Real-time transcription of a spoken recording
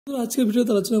তো আজকের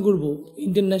ভিডিওতে আলোচনা করব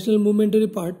ইন্ডিয়ান ন্যাশনাল মুভমেন্টেরই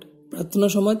পার্ট প্রার্থনা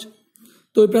সমাজ।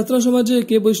 তো এই প্রার্থনা সমাজে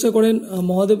কে প্রতিষ্ঠা করেন,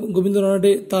 মহাদেব গোবিন্দ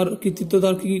রানাডে তার কৃতিত্ব,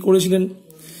 তার কী কী করেছিলেন,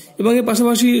 এবং এর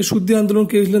পাশাপাশি শুদ্ধি আন্দোলন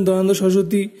কে ছিলেন দয়ানন্দ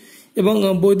সরস্বতী, এবং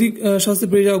বৈদিক শাস্ত্রে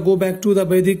ফিরে যাওয়া, গো ব্যাক টু দ্য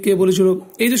বৈদিক কে বলেছিল,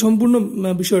 এই যে সম্পূর্ণ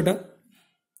বিষয়টা,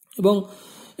 এবং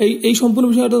এই সম্পূর্ণ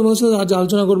বিষয়টা তোমাদের সাথে আজ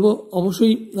আলোচনা করব।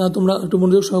 অবশ্যই তোমরা একটু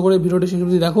মনোযোগ সহকারে ভিডিওটা শেষ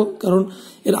অবধি দেখো, কারণ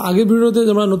এর আগের ভিডিওতে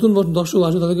তোমরা নতুন দর্শক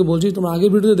আছো তাদেরকে বলছি তোমরা আগের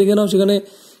ভিডিওতে দেখে নাও, সেখানে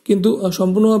কিন্তু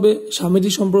সম্পূর্ণভাবে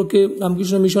স্বামীজি সম্পর্কে,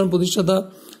 রামকৃষ্ণ মিশন প্রতিষ্ঠাতা,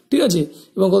 ঠিক আছে,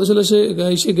 এবং কত সালে সে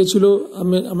গেছিল,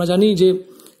 আমরা জানি যে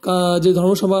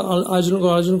ধর্মসভা আয়োজন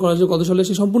করা হয়েছে কত সালে,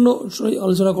 সে সম্পূর্ণ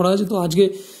আলোচনা করা হয়েছে। তো আজকে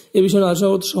এই বিষয়ে আলোচনা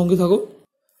করতে সঙ্গে থাকো।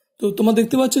 তো তোমরা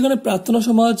দেখতে পাচ্ছ এখানে প্রার্থনা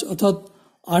সমাজ অর্থাৎ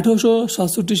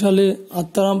 1867 সালে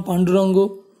আত্মারাম পাণ্ডুরঙ্গ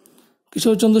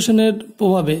কিশোরচন্দ্র সেনের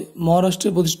প্রভাবে মহারাষ্ট্রে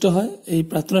প্রতিষ্ঠিত হয় এই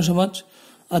প্রার্থনা সমাজ।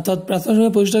 অর্থাৎ প্রার্থনা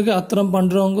সমাজের প্রতিষ্ঠাকে আত্মারাম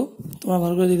পাণ্ডুরঙ্গ, তোমরা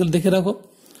ভালো করে দেখে রাখো।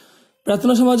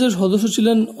 প্রার্থনা সমাজের সদস্য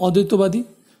ছিলেন অদ্বৈতবাদী।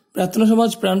 প্রার্থনা সমাজ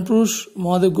প্রাণপুরুষ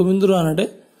মহাদেব গোবিন্দ রানাডে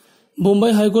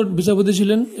বোম্বাই হাইকোর্ট বিচারপতি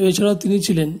ছিলেন। এছাড়াও তিনি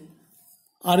ছিলেন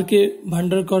আর.কে.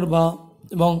 ভান্ডারকর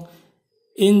এবং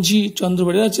এন.জি.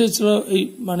 চন্দ্রবাড়ি আছে। এছাড়াও এই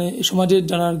সমাজের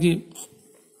যারা আর কি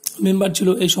মেম্বার ছিল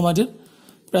এই সমাজের,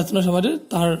 প্রার্থনা সমাজের,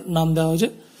 তার নাম দেওয়া হয়েছে।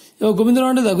 এবং গোবিন্দ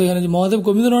রানাডে দেখো এখানে মহাদেব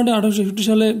গোবিন্দ রানাডে 1861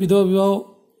 সালে বিধবা বিবাহ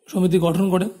সমিতি গঠন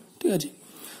করেন, ঠিক আছে।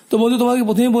 তো বন্ধু তোমাদেরকে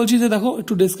প্রথমেই বলছি যে দেখো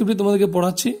একটু ডেসক্রিপটিভ তোমাদেরকে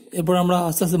পড়াচ্ছি, এরপর আমরা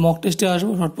আস্তে আস্তে মক টেস্টে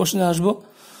আসবো, শর্ট প্রশ্নে আসবো।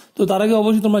 তো তার আগে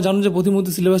অবশ্যই তোমরা জানো যে প্রতি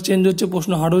মুহূর্তে সিলেবাস চেঞ্জ হচ্ছে,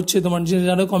 প্রশ্ন হার্ড হচ্ছে, তোমার নিজের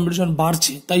জানো কম্পিটিশন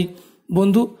বাড়ছে। তাই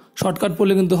বন্ধু শর্টকাট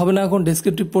পড়লে কিন্তু হবে না, এখন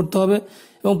ডেসক্রিপটিভ পড়তে হবে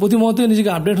এবং প্রতি মুহূর্তে নিজেকে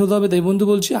আপডেট হতে হবে। তাই বন্ধু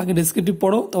বলছি আগে ডেসক্রিপটিভ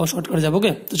পড়ো, তারপর শর্টকাটে যাবো।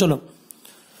 ওকে, তো চলো।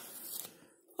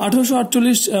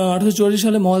 1844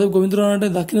 সালে মহাদেব গোবিন্দ রানাডে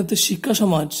দাক্ষিণাত্যের শিক্ষা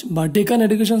সমাজ বা ডেকান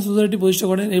এডুকেশন সোসাইটি প্রতিষ্ঠা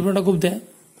করেন। এই প্রশ্নটা খুব দেয়,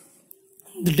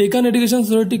 ডেকান এডুকেশন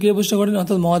সোসাইটি কে প্রতিষ্ঠা করেন,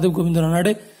 অর্থাৎ মহাদেব গোবিন্দ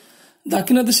রানাডে।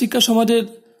 দাক্ষিণাত্যের শিক্ষা সমাজের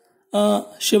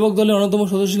সেবক দলের অন্যতম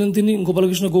সদস্য ছিলেন তিনি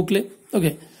গোপালকৃষ্ণ গোখলে।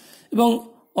 ওকে, এবং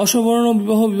অসবর্ণ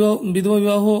বিধবা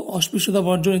বিবাহ, অস্পৃশ্যতা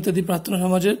বর্জন ইত্যাদি প্রার্থনা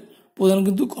সমাজের প্রধান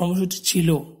কিন্তু কর্মসূচি ছিল।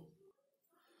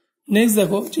 নেক্সট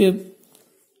দেখো যে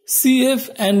C.F.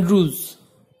 অ্যান্ড্রুজ,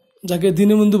 যাকে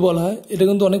দীনবন্ধু বলা হয়, এটা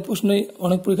কিন্তু অনেক প্রশ্নেই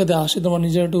অনেক পরীক্ষাতে আসে, তোমরা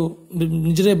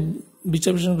নিজেরাই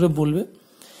বিচার বিশ্লেষণ করে বলবে।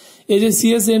 এই যে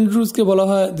C.S. অ্যান্ড্রুজকে বলা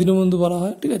হয়, দীনবন্ধু বলা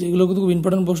হয়, ঠিক আছে, এগুলো কিন্তু খুব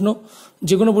ইম্পর্টেন্ট প্রশ্ন,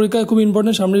 যে কোনো পরীক্ষায় খুব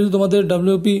ইম্পর্টেন্ট। সামনে যদি তোমাদের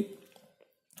WP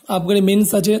আফগানি মেন্স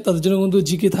আছে, তাদের জন্য কিন্তু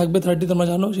জিকে থাকবে 30, তোমরা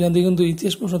জানো, সেখান থেকে কিন্তু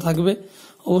ইতিহাস প্রশ্ন থাকবে,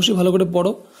 অবশ্যই ভালো করে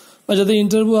পড়ো। বা যাদের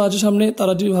ইন্টারভিউ আছে সামনে,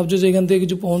 তারা যদি ভাবছো যে এখান থেকে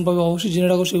কিছু প্রমাণ পাবে, অবশ্যই জেনে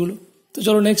রাখো সেগুলো। তো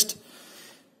চলো next.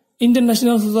 Indian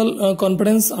national social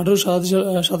conference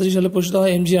 1887 সালে প্রতিষ্ঠিত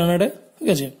হয় M.G. রানাডে, ঠিক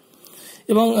আছে,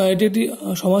 এবং এটি একটি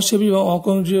সমাজসেবী এবং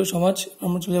অকর্মীয় সমাজ।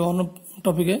 আমরা চলে যাবো অন্য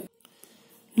টপিকে।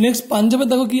 নেক্সট পাঞ্জাবে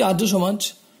দেখো কি আর্য সমাজ।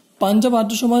 পাঞ্জাব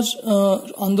আর্য সমাজ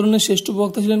আন্দোলনের শ্রেষ্ঠ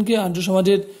প্রবক্তা ছিলেন কি আর্য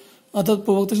সমাজের, অর্থাৎ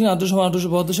প্রবক্তা ছিলেন আর্য সমাজ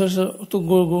 1872 সালে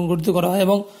গঠিত করা হয়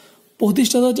এবং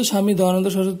প্রতিষ্ঠাতা হচ্ছে স্বামী দয়ানন্দ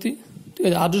সরস্বতী, ঠিক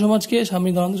আছে। আর্য সমাজকে স্বামী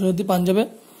দয়ানন্দ সরস্বতী পাঞ্জাবে,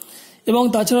 এবং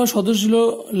তাছাড়াও সদস্য ছিল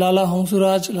লালা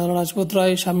হংসরাজ, লালা লাজপত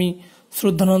রায়, স্বামী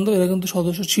শ্রদ্ধানন্দ, এরা কিন্তু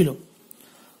সদস্য ছিল।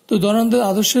 তো দয়ানন্দের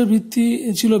আদর্শের ভিত্তি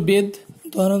ছিল বেদ।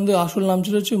 দয়ানন্দের আসল নাম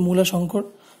ছিল হচ্ছে মূলাশঙ্কর।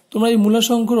 তোমরা এই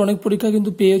মূলাশঙ্কর অনেক পরীক্ষা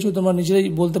কিন্তু পেয়েছো, তোমরা নিজেরাই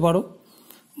বলতে পারো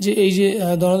যে এই যে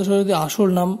দয়ানন্দ সরস্বতীর আসল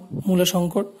নাম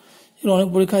মূলাশঙ্কর, এর অনেক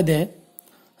পরীক্ষায় দেয়।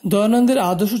 দয়ানন্দের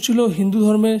আদর্শ ছিল হিন্দু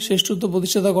ধর্মের শ্রেষ্ঠত্ব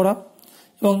প্রতিষ্ঠাতা করা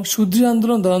এবং শুদ্ধি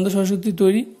আন্দোলন দয়ানন্দ সরস্বতীর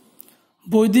তৈরি।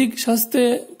 বৈদিক শাস্ত্রে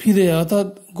ফিরে যাওয়া, অর্থাৎ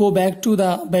গো ব্যাক টু দ্য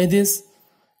বৈদিস,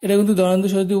 এটা কিন্তু দয়ানন্দ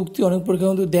সরস্বতী উক্তি, অনেক পরীক্ষা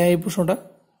কিন্তু দেয় এই প্রশ্নটা।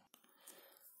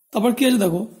 তারপর কি আছে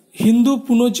দেখো, হিন্দু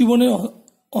পুনর্জীবনের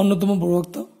অন্যতম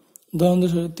প্রবক্তা দয়ানন্দ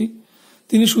সরস্বতী।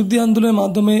 তিনি শুদ্ধি আন্দোলনের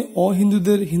মাধ্যমে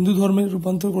অহিন্দুদের হিন্দু ধর্মে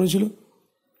রূপান্তর করেছিল।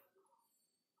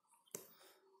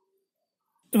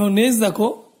 এবং নেক্সট দেখো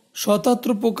শতাত্র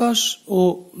প্রকাশ ও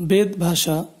বেদ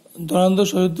ভাষা, দয়ানন্দ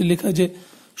সরস্বতী লেখা যে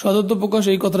শতাত্র প্রকাশ,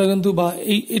 এই কথাটা কিন্তু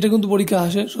এটা কিন্তু পরীক্ষা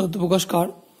আসে, শতাত্র প্রকাশ কার,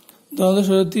 দয়ানন্দ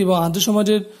সরস্বতী, এবং আর্য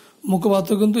সমাজের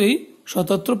মুখপাত্র কিন্তু এই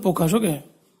শতাত্র প্রকাশ। ওকে,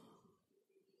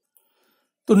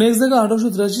 তো নেক্সট দেখো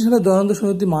 1883 সালে দয়ানন্দ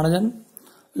সরস্বতী মারা যান।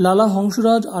 লালা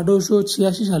হংসরাজ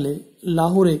 1886 সালে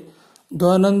লাহোরে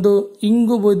দয়ানন্দ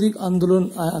ইন্দো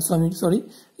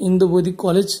বৈদিক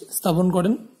কলেজ স্থাপন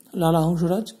করেন লালা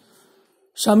হংসরাজ।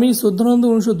 স্বামী শ্রদ্ধানন্দ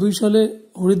 1902 সালে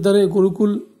হরিদ্বারে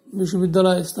গুরুকুল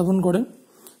বিশ্ববিদ্যালয় স্থাপন করেন।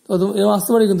 এবং আসতে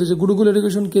পারে কিন্তু যে গুরুকুল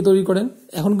এডুকেশন কে তৈরি করেন,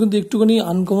 এখন কিন্তু একটুখানি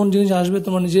আনকমন জিনিস আসবে,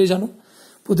 তোমরা নিজেই জানো,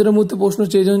 প্রতিটা মুহূর্তে প্রশ্ন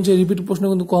চেঞ্জ হচ্ছে, রিপিট প্রশ্ন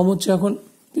কিন্তু কম হচ্ছে এখন,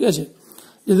 ঠিক আছে।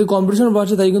 যদি কম্পিটিশন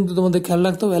বাড়ছে তাই কিন্তু তোমাদের খেয়াল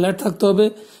রাখতে হবে, অ্যালার্ট থাকতে হবে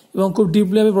এবং খুব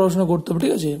ডিপলি আমি পড়াশোনা করতে হবে,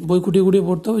 ঠিক আছে, বই খুঁটিয়ে খুঁটিয়ে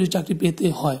পড়তে হবে যদি চাকরি পেতে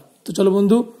হয়। তো চলো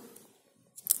বন্ধু,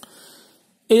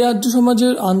 এই আর্য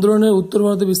সমাজের আন্দোলনের উত্তর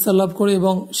ভারতে বিস্তার লাভ করে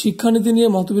এবং শিক্ষানীতি নিয়ে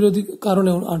মতবিরোধী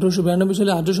কারণেও 1892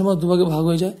 সালে আর্য সমাজ দুভাগে ভাগ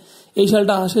হয়ে যায়। এই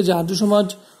সালটা আসে যে আর্য সমাজ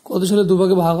কত সালে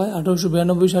দুভাগে ভাগ হয়,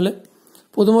 1892 সালে।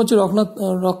 প্রথম হচ্ছে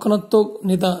রক্ষণাত্মক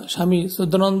নেতা স্বামী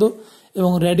শ্রদ্ধানন্দ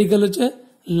এবং র্যাডিক্যাল হচ্ছে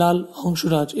লাল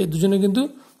হংসরাজ, এই দুজনে কিন্তু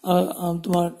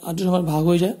তোমার আর্য সমাজ ভাগ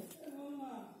হয়ে যায়।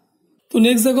 তো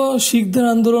নেক্সট দেখো শিখদের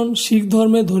আন্দোলন। শিখ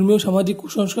ধর্মের ধর্মীয় সামাজিক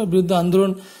কুসংস্কার বিরুদ্ধে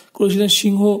আন্দোলন করেছিলেন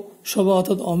সিংহ সভা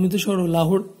অর্থাৎ অমৃতসর ও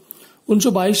লাহোর।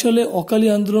 1922 সালে অকালি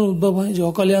আন্দোলন উদ্ভব হয়, যে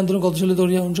অকালি আন্দোলন কত সালে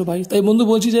তৈরি হয়, 1922। তাই বন্ধু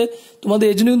বলছি যে তোমাদের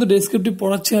এই জন্য কিন্তু ডেসক্রিপটিভ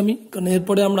পড়াচ্ছি আমি, কারণ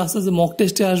এরপরে আমরা আস্তে আস্তে মক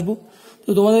টেস্টে আসবো। তো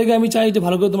তোমাদেরকে আমি চাই যে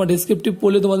ভালো করে তোমার ডেসক্রিপটিভ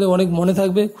পড়লে তোমাদের অনেক মনে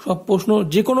থাকবে, সব প্রশ্ন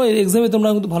যে কোনো এক্সামে তোমরা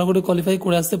কিন্তু ভালো করে কোয়ালিফাই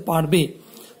করে আসতে পারবে।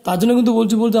 তার জন্য কিন্তু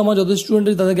বলতে আমার যত স্টুডেন্ট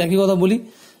আছে তাদেরকে একই কথা বলি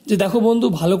যে দেখো বন্ধু,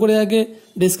 ভালো করে আগে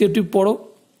ডেসক্রিপটিভ পড়ো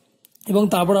এবং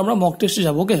তারপর আমরা মক টেস্টে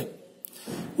যাবো। ওকে।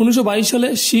 1922 সালে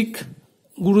শিখ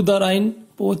গুরুদ্বার আইন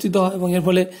প্রবর্তিত হয় এবং এর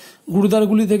ফলে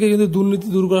গুরুদ্বারগুলি থেকে কিন্তু দুর্নীতি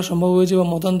দূর করা সম্ভব হয়েছে এবং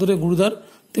মতান্তরে গুরুদ্বার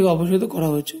থেকে অপসারিত করা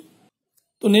হয়েছে।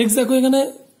 তো নেক্সট দেখো এখানে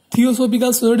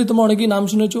থিওসফিক্যাল সোসাইটি, তোমরা অনেকেই নাম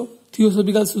শুনেছ।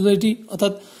 থিওসফিক্যাল সোসাইটি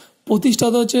অর্থাৎ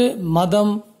প্রতিষ্ঠাতা হচ্ছে মাদাম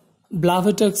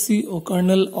ব্লাভেটাক্সি ও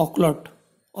কর্নেল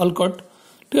অলকট।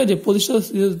 ঠিক আছে, প্রতিষ্ঠাতা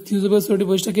থিওসফিক্যাল সোসাইটি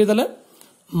প্রতিষ্ঠা কে তাহলে?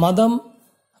 মাদাম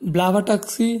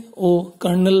ব্লাভাটাক্সি ও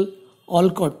কর্নেল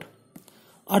অলকট।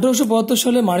 1872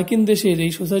 সালে মার্কিন দেশের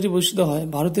এই সোসাইটি প্রতিষ্ঠিত হয়,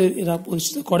 ভারতে এরা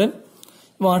প্রতিষ্ঠিত করেন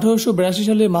এবং 1882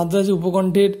 সালে মাদ্রাজে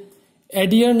উপকণ্ঠের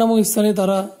অ্যাডিয়ার নামক স্থানে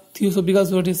তারা থিওসফিক্যাল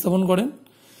সোসাইটি স্থাপন করেন।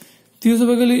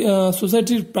 থিওসফিক্যাল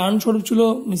সোসাইটির প্রাণ স্বরূপ ছিল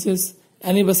মিসেস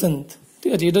অ্যানি বেসেন্ট।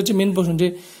 ঠিক আছে, এটা হচ্ছে মেন প্রশ্ন যে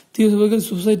থিওসফিক্যাল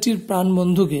সোসাইটির প্রাণ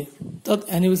বন্ধুকে, অর্থাৎ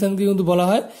অ্যানি বেসেন্টকে কিন্তু বলা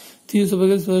হয়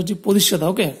থিওসফিক্যাল সোসাইটির প্রতিষ্ঠাতা।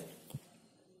 ওকে।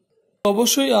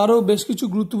 অবশ্যই আরও বেশ কিছু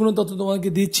গুরুত্বপূর্ণ তথ্য তোমাকে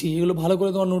দিচ্ছি, এগুলো ভালো করে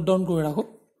তোমার নোট ডাউন করে রাখো।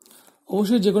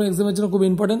 অবশ্যই যে কোনো এক্সামের জন্য খুব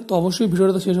ইম্পর্টেন্ট, তো অবশ্যই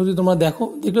ভিডিওটা শেষ অবধি তোমরা দেখো,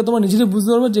 দেখলে তোমরা নিজেরাই বুঝতে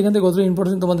পারবে যেখান থেকে কতটা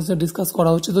ইম্পর্টেন্ট তোমাদের সাথে ডিসকাস করা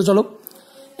হচ্ছে। তো চলো,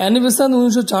 অ্যানি বেসান্ত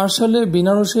 1904 সালে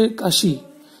বেনারসে কাশী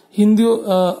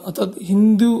অর্থাৎ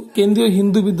কেন্দ্রীয়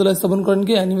হিন্দু বিদ্যালয় স্থাপন করেন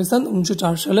কে? অ্যানি বেসান্ত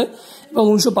 1904 সালে, এবং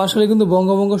 1905 সালে কিন্তু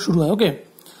বঙ্গভঙ্গ শুরু হয়। ওকে।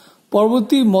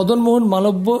 পরবর্তী মদন মোহন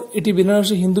মালব্য এটি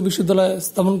বেনারসে হিন্দু বিশ্ববিদ্যালয়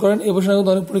স্থাপন করেন। এ বছর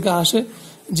কিন্তু অনেক পরীক্ষা আসে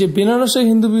যে বেনারসে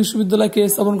হিন্দু বিশ্ববিদ্যালয় কে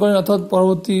স্থাপন করেন, অর্থাৎ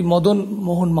পরবর্তী মদন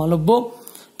মোহন মালব্য।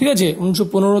 ঠিক আছে,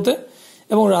 1915-তে।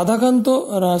 এবং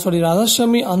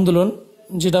রাধাস্বামী আন্দোলন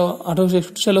যেটা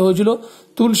 1861 সালে হয়েছিল,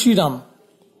 তুলসীরাম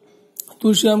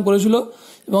করেছিল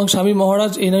এবং স্বামী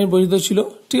মহারাজ এই নামে পরিচিত ছিল।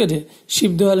 ঠিক আছে,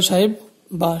 শিবদয়াল সাহেব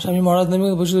বা স্বামী মহারাজ নামে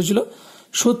পরিচিত ছিল।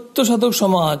 সত্য সাধক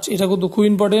সমাজ, এটা কিন্তু খুব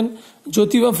ইম্পর্টেন্ট।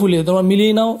 জ্যোতিবা ফুলে, তোমরা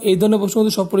মিলিয়ে নাও, এই ধরনের প্রশ্ন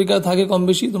কিন্তু সব পরীক্ষায় থাকে কম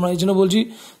বেশি, তোমরা এই জন্য বলছি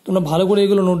তোমরা ভালো করে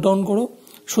এগুলো নোট ডাউন করো।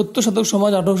 সত্য সাধক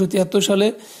সমাজ 1873 সালে,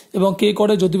 এবং কে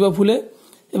করে? জ্যোতিবা ফুলে।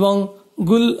 এবং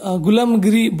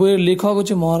গুলামগিরি বইয়ের লেখক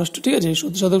হচ্ছে মহারাষ্ট্র। ঠিক আছে,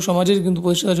 সত্য সাধক সমাজের কিন্তু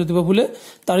প্রতিষ্ঠাতা জ্যোতিবা ফুলে,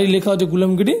 তারই লেখা হচ্ছে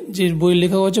গুলামগিরি, যে বইয়ের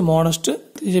লেখক হচ্ছে মহারাষ্ট্রে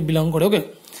বিলং করে। ওকে।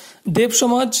 দেব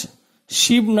সমাজ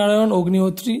শিব নারায়ণ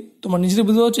অগ্নিহোত্রী, তোমার নিজেদের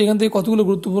বুঝতে পারছো এখান থেকে কতগুলো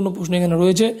গুরুত্বপূর্ণ প্রশ্ন এখানে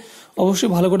রয়েছে। অবশ্যই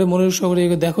ভালো করে মনোযোগ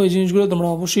সহকারে দেখো এই জিনিসগুলো, তোমরা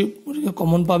অবশ্যই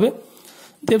কমন পাবে।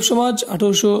 দেব সমাজ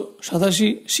 1887,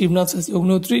 শিবনাথ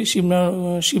অগ্নিহোত্রী,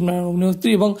 শিবনারায়ণ অগ্নিহোত্রী।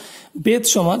 এবং বেদ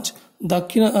সমাজ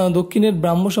দক্ষিণের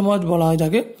ব্রাহ্ম সমাজ বলা হয়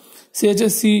যাকে, সে হচ্ছে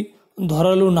সি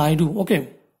ধরালু নাইডু। ওকে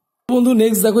বন্ধু,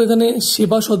 নেক্সট দেখো এখানে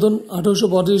সেবা সদন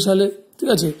 1885 সালে। ঠিক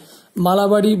আছে,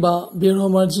 মালাবাড়ি বা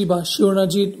বেরহমার্জি বা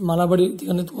শিওনাজির মালাবাড়ি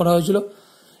এখানে করা হয়েছিল।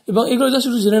 এবং এগুলো জাস্ট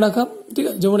একটু জেনে রাখা। ঠিক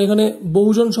আছে, যেমন এখানে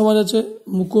বহুজন সমাজ আছে,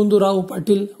 মুকুন্দ রাও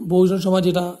পাটিল বহুজন সমাজ,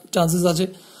 এটা চান্সেস আছে।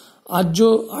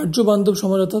 আর্য বান্ধব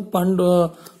সমাজ অর্থাৎ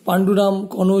পাণ্ডুরাম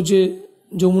কনৌজে,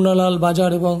 যমুনালাল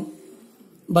বাজার এবং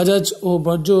বাজাজ ও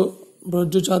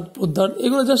ব্রজচাঁদ পোদ্দার,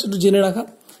 এগুলো জাস্ট একটু জেনে রাখা।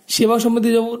 সেবা সমিতি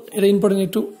যেমন, এটা ইম্পর্টেন্ট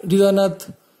একটু, হৃদয়নাথ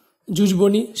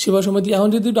জুজবনি সেবা সমিতি। এখন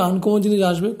যদি একটু আনকমন জিনিস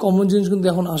আসবে, কমন জিনিস কিন্তু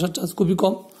এখন আসার চান্স খুবই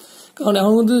কম, কারণ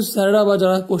এখন কিন্তু স্যাররা বা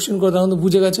যারা কোশ্চেন করে তারা কিন্তু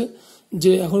বুঝে গেছে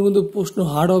যে এখন কিন্তু প্রশ্ন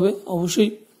হার্ড হবে। অবশ্যই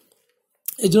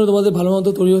এই জন্য তোমাদের ভালো মতো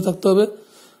তৈরি হয়ে থাকতে হবে।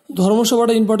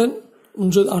 ধর্মসভাটা ইম্পর্টেন্ট,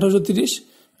 1830।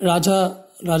 রাজা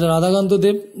রাধাকান্ত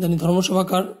দেব, জানি ধর্মসভা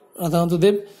কার? রাধাকান্ত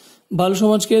দেব। বাল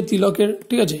সমাজকে তিলকের।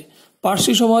 ঠিক আছে,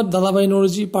 পার্সি সমাজ দাদাভাই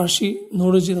নৌরোজি,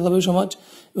 দাদাভাই সমাজ।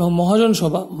 এবং মহাজন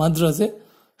সভা মাদ্রাজে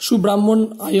সুব্রাহ্মণ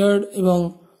আয়ার এবং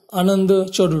আনন্দ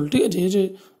চরুল। ঠিক আছে, এই যে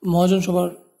মহাজন সভার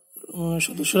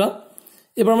সদস্যরা।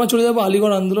 এবার আমরা চলে যাবো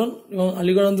আলিগড় আন্দোলন, এবং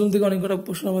আলিগড় আন্দোলন থেকে অনেক কটা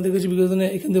প্রশ্ন আমাদের কাছে বিগত দিনে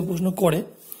এখান থেকে প্রশ্ন করে।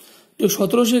 তো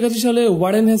 1781 সালে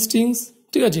ওয়ারেন হেস্টিংস,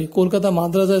 ঠিক আছে, কলকাতা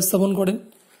মাদ্রাজা স্থাপন করেন।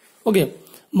 ওকে।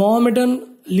 মহামেডান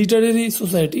লিটারেরি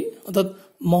সোসাইটি অর্থাৎ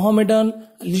মহামেডান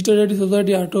লিটারেরি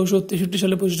সোসাইটি 1863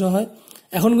 সালে প্রতিষ্ঠা হয়।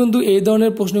 এখন কিন্তু এই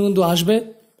ধরনের প্রশ্ন কিন্তু আসবে,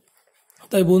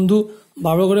 তাই বন্ধু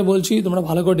বারবার করে বলছি তোমরা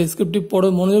ভালো করে ডেসক্রিপটিভ পড়ো,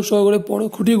 মনোযোগ সহকারে পড়ো,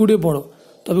 খুঁটিয়ে পড়ো,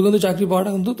 তবে কিন্তু চাকরি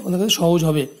পাওয়াটা কিন্তু তোমাদের কাছে সহজ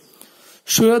হবে।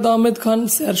 সৈয়দ আহমেদ খান,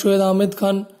 স্যার সৈয়দ আহমেদ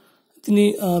খান, তিনি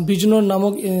বিজনোর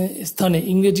নামক স্থানে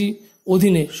ইংরেজি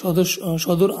অধীনে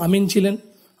সদর আমিন ছিলেন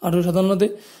 1857-তে,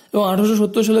 এবং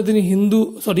 1870 সালে তিনি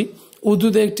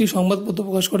উর্দুতে একটি সংবাদপত্র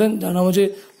প্রকাশ করেন যার নাম হচ্ছে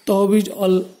তহবিজ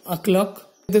অল আখলাক।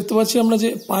 দেখতে পাচ্ছি আমরা যে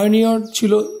পায়োনিয়র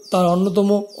ছিল তার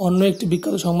অন্য একটি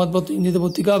বিখ্যাত সংবাদপত্র ইংরেজি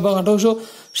পত্রিকা। এবং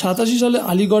 1887 সালে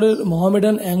আলিগড়ের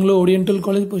মোহামেডান অ্যাংলো ওরিয়েন্টাল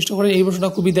কলেজ প্রতিষ্ঠা করেন। এই প্রশ্নটা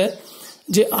খুবই দেয়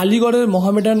যে আলিগড়ের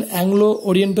মোহামেডান অ্যাংলো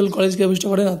ওরিয়েন্টাল কলেজকে প্রতিষ্ঠা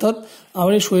করেন অর্থাৎ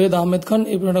আমাদের সৈয়দ আহমেদ খান।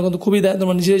 এই প্রশ্নটা কিন্তু খুবই দেয়,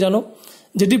 তোমরা নিজেই জানো,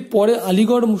 যেটি পরে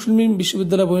আলিগড় মুসলিম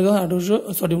বিশ্ববিদ্যালয়ে পরিণত হয়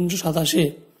 1927।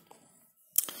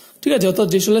 ঠিক আছে, অর্থাৎ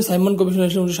যে সালে সাইমন কমিশন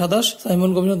এসেছে 1927, সাইমন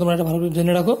কমিশন তোমরা এটা ভালো করে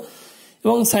জেনে রাখো।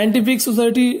 এবং সায়েন্টিফিক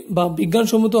সোসাইটি বা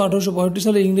বিজ্ঞানসম্মত 1865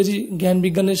 সালে ইংরেজি জ্ঞান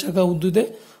বিজ্ঞানের শাখা উর্দুতে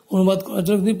অনুবাদ করার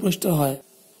জন্য তিনি প্রতিষ্ঠা হয়।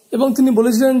 এবং তিনি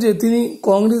বলেছিলেন যে তিনি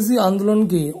কংগ্রেসি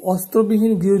আন্দোলনকে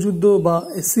অস্ত্রবিহীন গৃহযুদ্ধ বা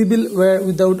সিভিল ওয়ার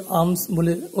উইদাউট আর্মস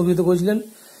বলে অভিহিত করেছিলেন।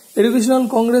 এডুকেশনাল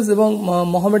কংগ্রেস এবং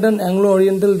Mohammedan Anglo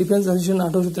oriental defence association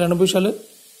 1893 সালে।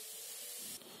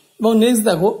 এবং নেক্সট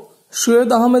দেখো, সৈয়দ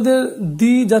আহমেদের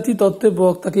দ্বিজাতি তত্ত্বের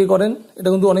প্রবক্তা কে করেন? এটা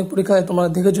কিন্তু অনেক পরীক্ষায় তোমরা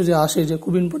দেখেছো যে আসে, যে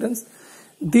খুব ইম্পর্টেন্স।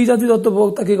 দ্বিজাতি তত্ত্ব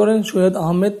প্রবক্তা কে করেন? সৈয়দ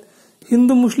আহমেদ।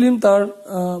 হিন্দু মুসলিম তার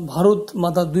ভারত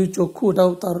মাতার দুই চক্ষু, এটাও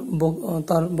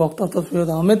তার বক্তা অর্থাৎ সৈয়দ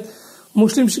আহমেদ।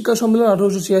 মুসলিম শিক্ষা সম্মেলন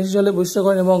 1886 সালে প্রতিষ্ঠা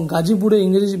করেন এবং গাজীপুরে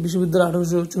ইংরেজি বিশ্ববিদ্যালয়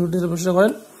 1864 সালে প্রতিষ্ঠা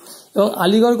করেন। এবং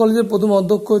আলিগড় কলেজের প্রথম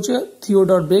অধ্যক্ষ হচ্ছে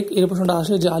থিওডর বেক। এর প্রশ্নটা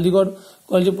আসে যে আলিগড়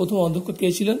কলেজের প্রথম অধ্যক্ষ কে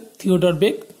ছিলেন? Theodore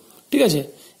bake. ঠিক আছে,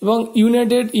 এবং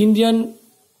ইউনাইটেড ইন্ডিয়ান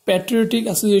প্যাট্রিয়টিক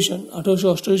অ্যাসোসিয়েশন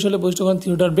 1888 সালে প্রতিষ্ঠা করেন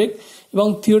থিওডর বেক। এবং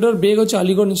থিওডর বেক হচ্ছে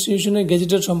আলিগড় ইনস্টিটিউশনের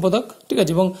গেজেটেড সম্পাদক। ঠিক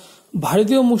আছে, এবং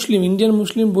ভারতীয় ইন্ডিয়ান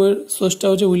মুসলিম বইয়ের স্রষ্টা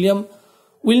হচ্ছে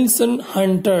উইলসন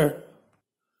হান্টার।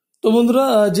 তো বন্ধুরা,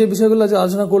 যে বিষয়গুলো আজ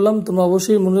আলোচনা করলাম তোমরা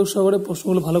অবশ্যই মনোযোগ সহকারে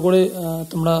প্রশ্নগুলো ভালো করে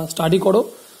তোমরা স্টাডি করো।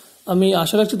 আমি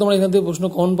আশা রাখছি তোমরা এখান থেকে প্রশ্ন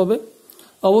কমন পাবে।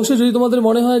 অবশ্যই যদি তোমাদের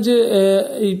মনে হয় যে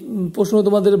এই প্রশ্ন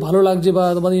তোমাদের ভালো লাগছে বা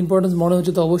তোমাদের ইম্পর্টেন্স মনে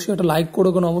হচ্ছে, তো অবশ্যই একটা লাইক করো।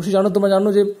 কারণ অবশ্যই তোমরা জানো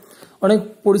যে অনেক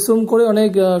পরিশ্রম করে, অনেক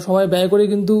সময় ব্যয় করে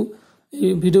কিন্তু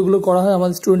এই ভিডিওগুলো করা হয়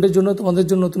আমাদের স্টুডেন্টের জন্য, তোমাদের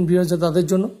জন্য, নতুন ভিউয়ার্স তাদের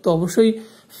জন্য। তো অবশ্যই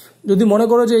যদি মনে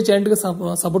করো যে এই চ্যানেলটিকে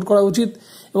সাপোর্ট করা উচিত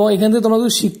এবং এখান থেকে তোমরা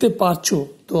যদি শিখতে পারছো,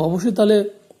 তো অবশ্যই তাহলে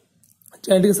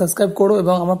চ্যানেলটিকে সাবস্ক্রাইব করো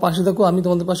এবং আমার পাশে থাকো। আমি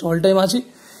তোমাদের পাশে অল টাইম আছি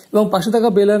এবং পাশে থাকা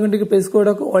বেল আইকনটিকে প্রেস করে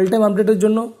রাখো অল টাইম আপডেটের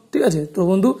জন্য। ঠিক আছে, তো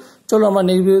বন্ধু চলো আমরা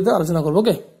নেক্সট ভিডিওতে আলোচনা করবো।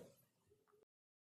 ওকে।